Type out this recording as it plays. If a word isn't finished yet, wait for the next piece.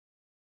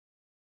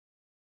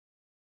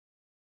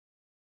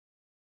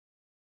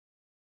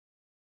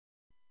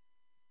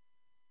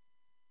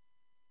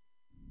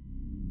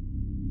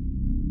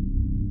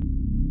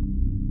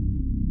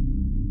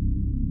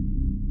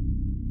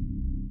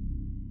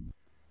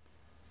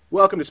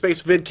Welcome to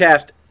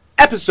SpaceVidcast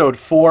episode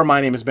 4. My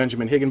name is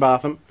Benjamin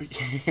Higginbotham.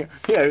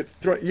 Yeah,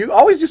 you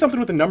always do something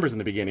with the numbers in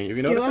the beginning. Have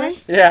you noticed that?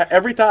 Yeah,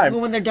 every time.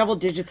 Well, when they're double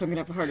digits, I'm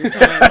going to have a harder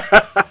time.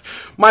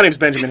 My name is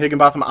Benjamin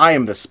Higginbotham. I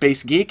am the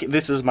Space Geek.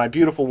 This is my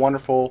beautiful,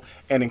 wonderful,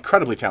 and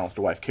incredibly talented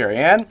wife, Carrie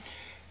Ann.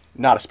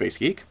 Not a space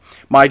geek.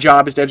 My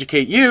job is to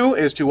educate you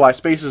as to why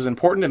space is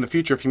important in the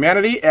future of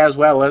humanity, as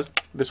well as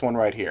this one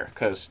right here,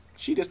 because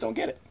she just don't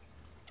get it.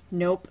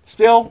 Nope.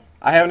 Still,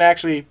 I haven't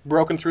actually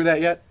broken through that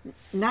yet.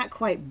 Not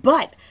quite.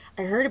 But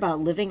I heard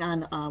about living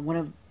on one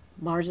of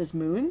Mars's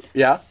moons.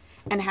 Yeah?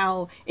 And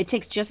how it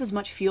takes just as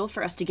much fuel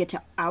for us to get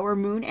to our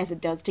moon as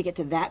it does to get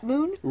to that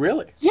moon.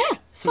 Really? Yeah.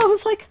 So I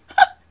was like,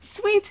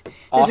 sweet. There's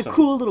Awesome. a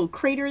cool little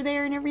crater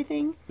there and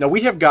everything. Now, we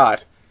have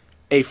got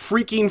a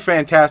freaking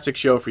fantastic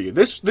show for you.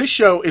 This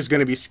show is going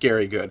to be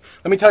scary good.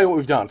 Let me tell you what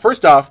we've done.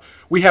 First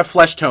off, we have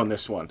flesh tone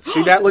this one.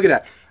 See that? Look at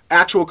that.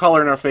 Actual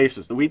color in our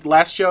faces. The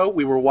last show,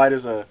 we were white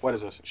as a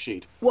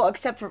sheet. Well,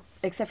 except for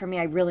me,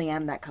 I really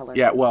am that color.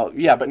 Yeah, well,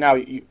 yeah, but now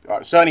you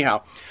are. So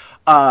anyhow,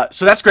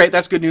 so that's great.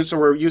 That's good news. So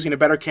we're using a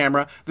better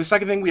camera. The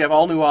second thing, we have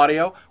all new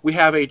audio. We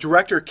have a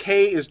director.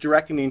 Kay is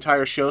directing the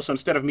entire show. So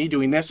instead of me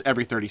doing this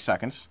every 30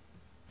 seconds,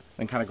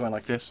 and kind of going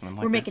like this, and I'm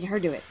like, We're making her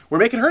do it. We're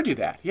making her do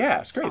that.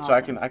 Yeah, it's great.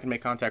 Awesome. So I can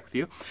make contact with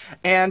you.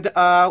 And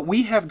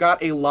we have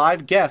got a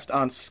live guest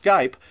on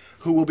Skype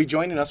who will be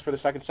joining us for the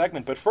second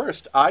segment. But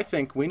first, I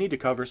think we need to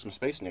cover some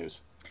space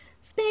news.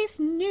 Space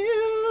news.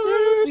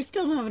 We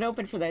still don't have it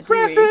open for that, do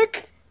we?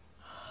 Graphic.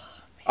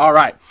 All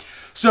right.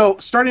 So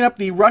starting up,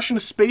 the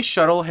Russian space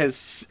shuttle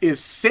is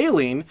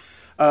sailing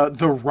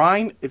the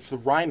Rhine. It's the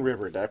Rhine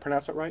River. Did I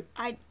pronounce it right?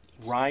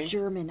 It's Rhine?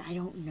 German. I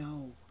don't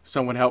know.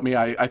 Someone help me.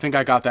 I think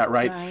I got that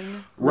right.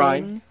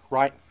 Rhine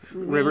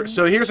River.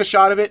 So here's a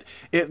shot of it.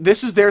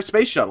 This is their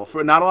space shuttle.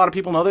 Not a lot of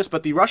people know this,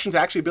 but the Russians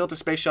actually built a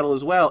space shuttle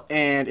as well.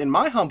 And in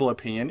my humble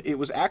opinion, it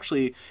was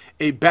actually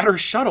a better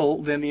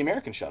shuttle than the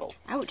American shuttle.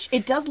 Ouch.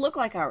 It does look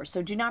like ours,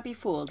 so do not be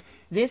fooled.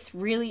 This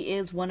really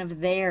is one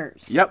of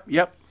theirs.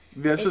 Yep.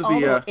 This is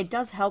Although it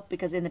does help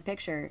because in the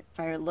picture, if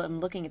I'm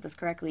looking at this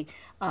correctly,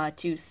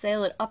 to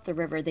sail it up the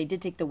river, they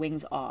did take the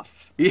wings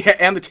off. Yeah,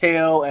 and the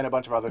tail and a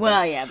bunch of other things.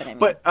 Well, yeah, but I mean.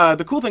 But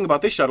the cool thing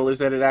about this shuttle is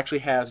that it actually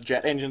has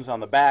jet engines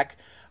on the back.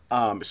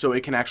 So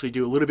it can actually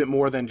do a little bit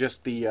more than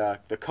just the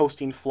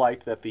coasting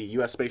flight that the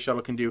U.S. space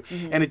shuttle can do.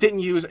 Mm-hmm. And it didn't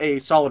use a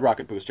solid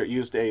rocket booster. It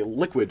used a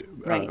liquid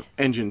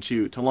engine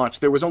to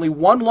launch. There was only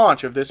one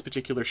launch of this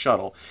particular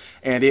shuttle,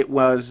 and it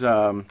was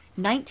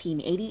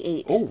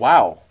 1988. Oh,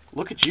 wow.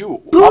 Look at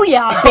you.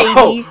 Booyah,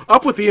 baby.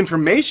 Up with the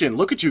information.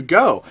 Look at you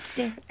go.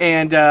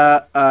 And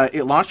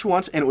it launched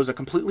once, and it was a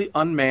completely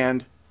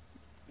unmanned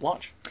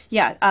launch.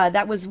 Yeah,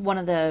 that was one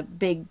of the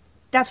big...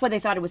 That's why they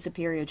thought it was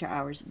superior to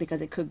ours,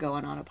 because it could go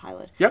on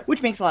autopilot. Yep.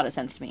 Which makes a lot of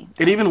sense to me.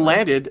 It even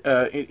landed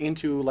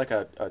into like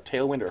a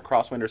tailwind or a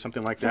crosswind or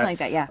something like that. Something like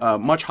that, yeah.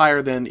 Much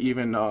higher than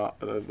even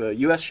the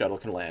U.S. shuttle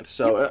can land.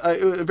 So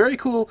a very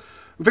cool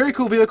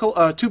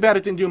vehicle. Too bad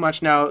it didn't do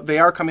much. Now, they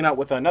are coming out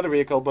with another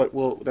vehicle, but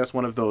that's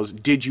one of those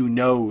did you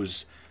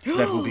knows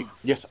that will be...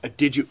 Yes, a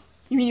did you...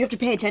 You mean you have to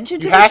pay attention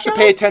to the show? You have to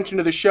pay attention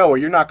to the show, or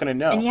you're not going to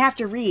know. And you have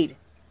to read.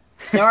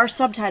 There are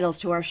subtitles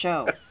to our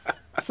show.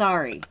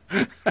 Sorry.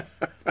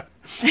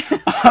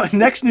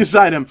 Next news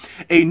item.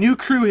 A new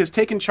crew has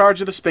taken charge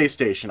of the space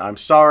station. I'm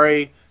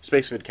sorry,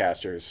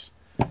 SpaceVidcasters.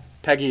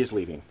 Peggy is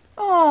leaving.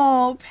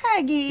 Oh,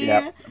 Peggy.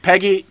 Yeah.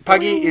 Peggy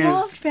We is...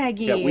 love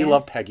Peggy. Yeah, we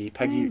love Peggy.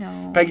 I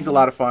know. Peggy's a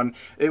lot of fun.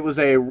 It was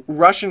a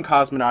Russian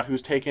cosmonaut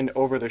who's taken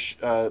over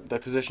the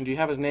position. Do you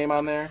have his name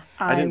on there?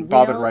 I didn't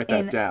bother to write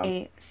that down. In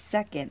a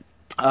second.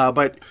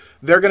 But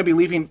they're going to be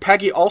leaving.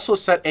 Peggy also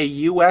set a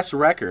U.S.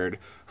 record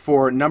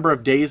for number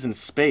of days in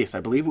space. I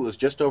believe it was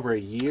just over a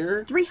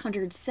year.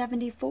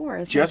 374.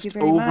 Thank just you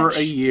very over much.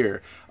 a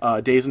year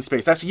days in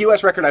space. That's a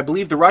U.S. record. I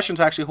believe the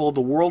Russians actually hold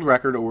the world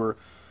record or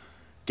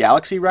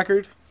galaxy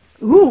record.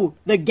 Ooh,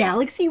 the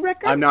galaxy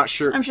record? I'm not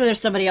sure. I'm sure there's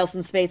somebody else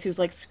in space who's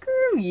like, screw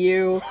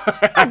you.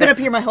 I've been up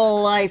here my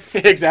whole life.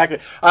 Exactly.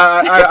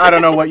 I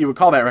don't know what you would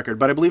call that record,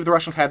 but I believe the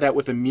Russians had that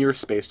with the Mir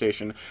space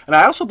station. And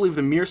I also believe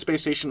the Mir space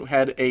station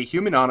had a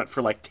human on it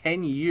for like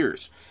 10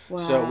 years. Wow.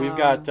 So we've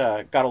got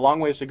a long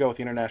ways to go with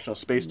the International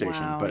Space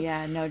Station. Wow, but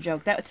yeah, no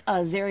joke. That's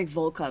Zarek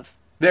Volkov.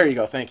 there you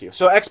go, thank you.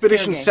 So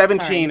Expedition Sergey,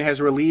 17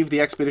 has relieved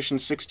the Expedition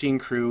 16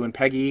 crew, and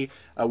Peggy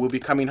will be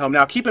coming home.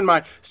 Now, keep in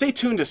mind, stay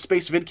tuned to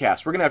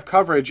SpaceVidcast. We're going to have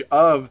coverage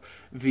of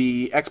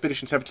the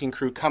Expedition 17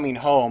 crew coming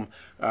home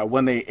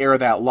when they air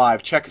that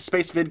live. Check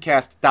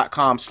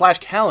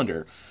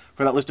spacevidcast.com/calendar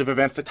for that list of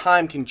events. The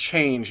time can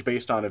change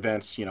based on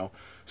events,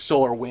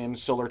 solar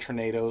winds, solar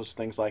tornadoes,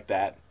 things like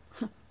that.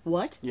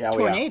 What? Yeah,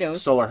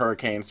 Tornadoes? Solar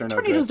hurricanes, they're no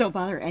good. Tornadoes don't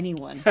bother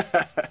anyone.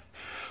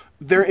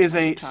 There is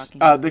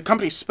the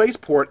company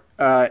Spaceport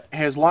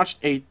has launched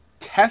a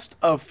test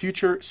of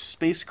future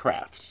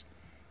spacecrafts.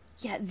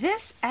 Yeah,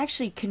 this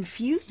actually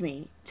confused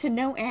me to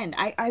no end.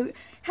 I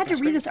had to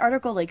read this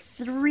article like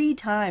 3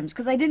 times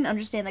because I didn't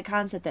understand the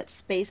concept that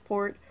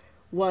Spaceport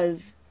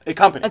was A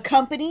company. a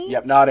company.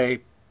 Yep, not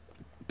a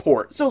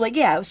port. So like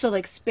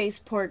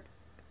Spaceport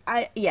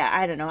I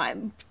don't know.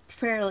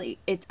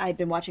 I've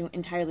been watching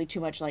entirely too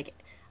much like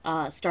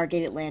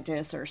Stargate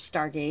Atlantis or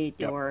Stargate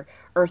Yep. or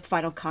Earth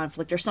Final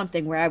Conflict or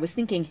something where I was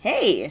thinking,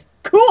 hey,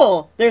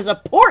 cool, there's a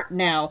port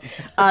now.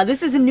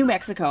 This is in New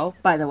Mexico,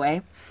 by the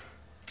way.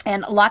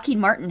 And Lockheed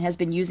Martin has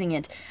been using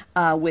it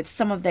with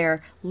some of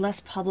their less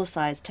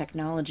publicized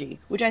technology,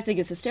 which I think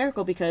is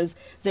hysterical because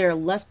their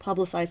less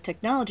publicized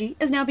technology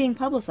is now being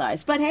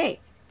publicized. But hey,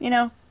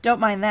 don't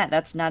mind that.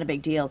 That's not a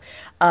big deal.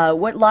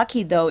 What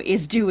Lockheed, though,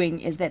 is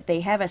doing is that they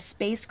have a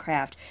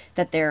spacecraft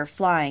that they're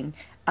flying.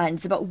 And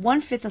it's about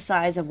 1/5 the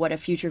size of what a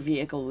future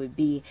vehicle would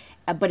be,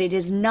 but it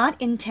is not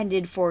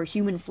intended for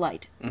human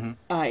flight.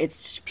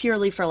 It's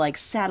purely for like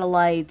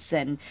satellites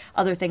and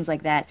other things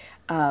like that.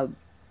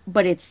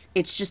 But it's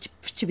just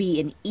to be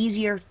an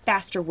easier,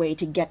 faster way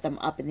to get them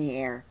up in the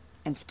air,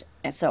 and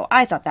so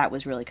I thought that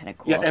was really kind of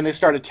cool. Yeah, and they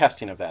started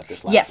testing of that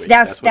this last Yes, week.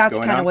 that's what's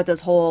kind of what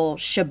this whole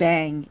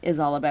shebang is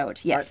all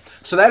about. Yes.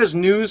 Right. So that is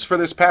news for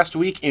this past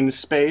week in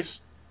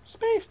space.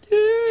 Space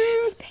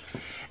news.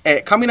 Space.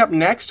 Coming up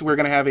next, we're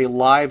going to have a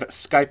live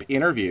Skype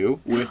interview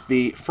with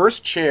the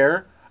first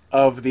chair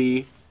of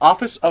the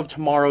Office of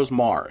Tomorrow's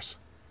Mars.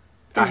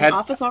 There's an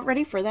office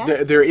already for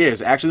that? There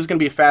is. Actually, this is going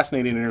to be a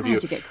fascinating interview. I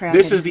have to get cracking.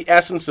 This is the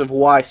essence of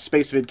why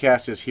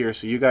SpaceVidcast is here,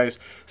 so you guys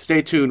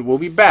stay tuned. We'll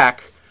be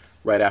back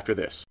right after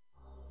this.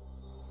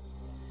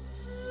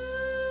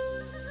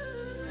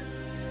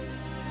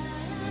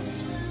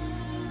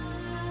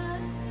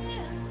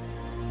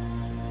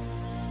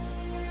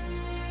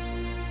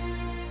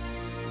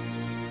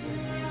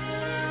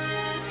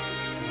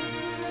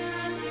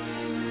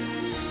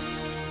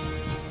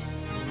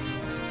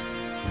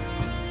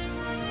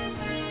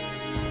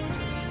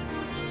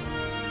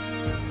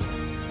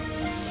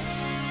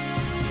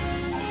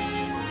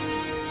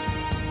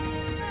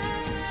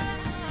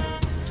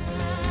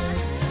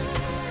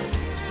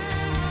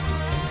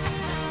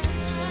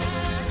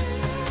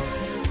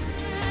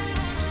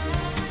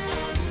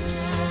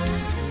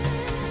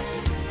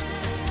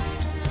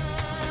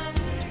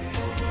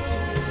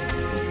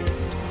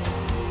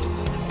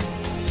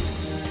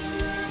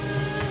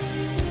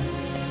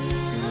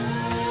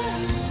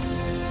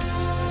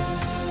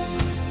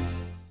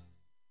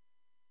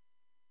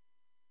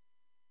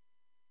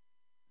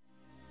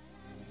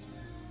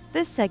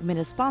 This segment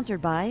is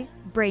sponsored by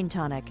Brain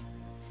Tonic.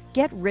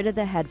 Get rid of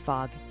the head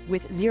fog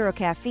with 0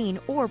 caffeine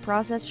or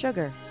processed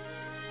sugar.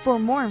 For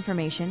more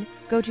information,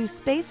 go to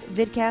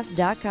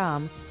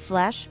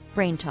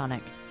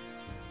spacevidcast.com/braintonic.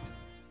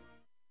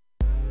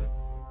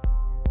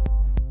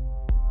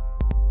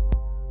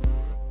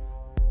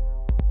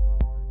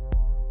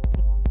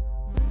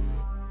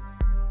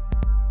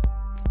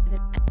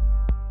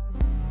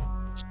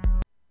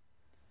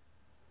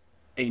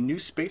 A new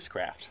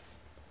spacecraft.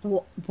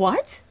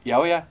 What? Yeah,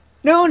 oh yeah.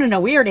 No.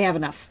 We already have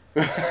enough.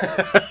 We don't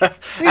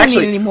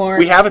Actually, need any more.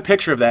 we have a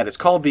picture of that. It's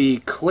called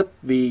the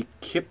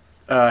Kip.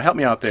 Help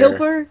me out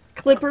there.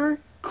 Clipper.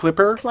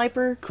 Go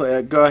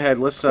ahead.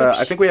 Let's.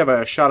 I think we have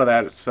a shot of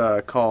that. It's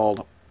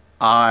called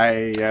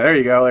Yeah, there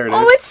you go. There it is.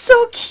 Oh, it's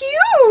so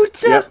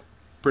cute. Yep.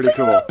 Pretty it's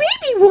cool. Like a little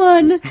baby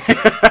one.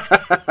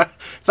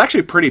 It's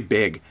actually pretty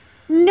big.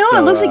 No, So,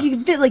 it looks like you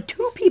can fit like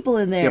 2 people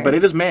in there. Yeah, but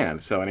it is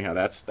manned. So anyhow,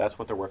 that's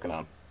what they're working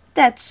on.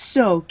 That's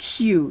so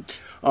cute.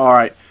 All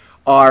right.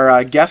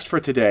 Our guest for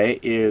today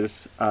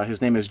is,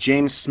 his name is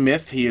James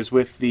Smith. He is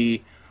with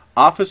the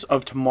Office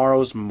of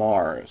Tomorrow's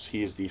Mars.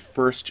 He is the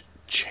first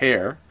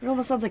chair. It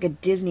almost sounds like a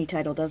Disney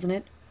title, doesn't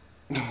it?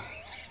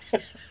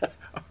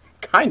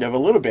 Kind of, a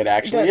little bit,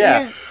 actually,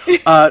 Yeah.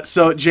 yeah.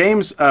 So,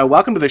 James,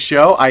 welcome to the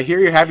show. I hear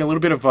you're having a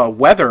little bit of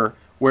weather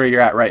where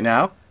you're at right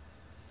now.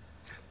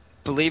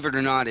 Believe it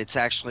or not, it's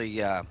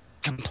actually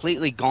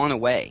completely gone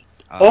away.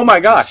 Oh, my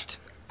gosh. Just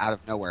out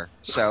of nowhere.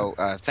 So,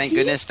 thank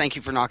goodness. Thank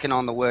you for knocking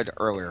on the wood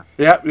earlier.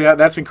 Yeah,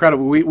 that's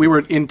incredible. We were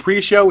in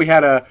pre-show. We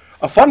had a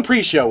fun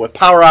pre-show with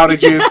power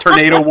outages,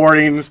 tornado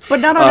warnings. But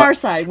not on our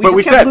side. We but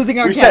just kept losing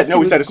our guests.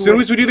 We said as soon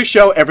as we do the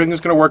show,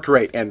 everything's going to work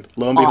great. And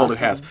lo and behold, it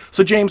has.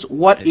 So, James,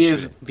 what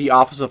is the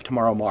Office of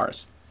Tomorrow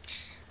Mars?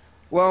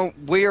 Well,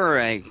 we are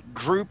a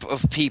group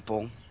of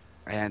people,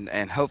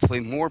 and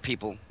hopefully more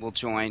people will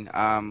join,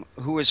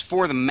 who is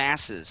for the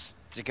masses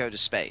to go to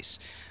space.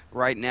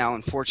 Right now,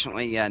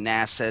 unfortunately,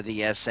 NASA,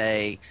 the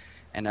SA,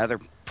 and other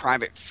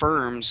private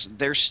firms,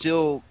 they're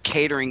still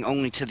catering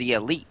only to the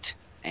elite.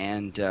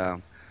 And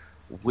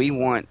we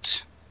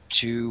want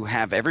to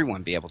have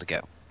everyone be able to go.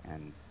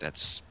 And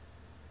that's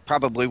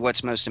probably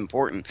what's most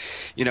important.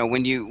 You know,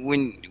 when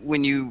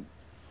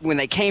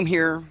they came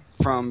here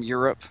from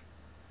Europe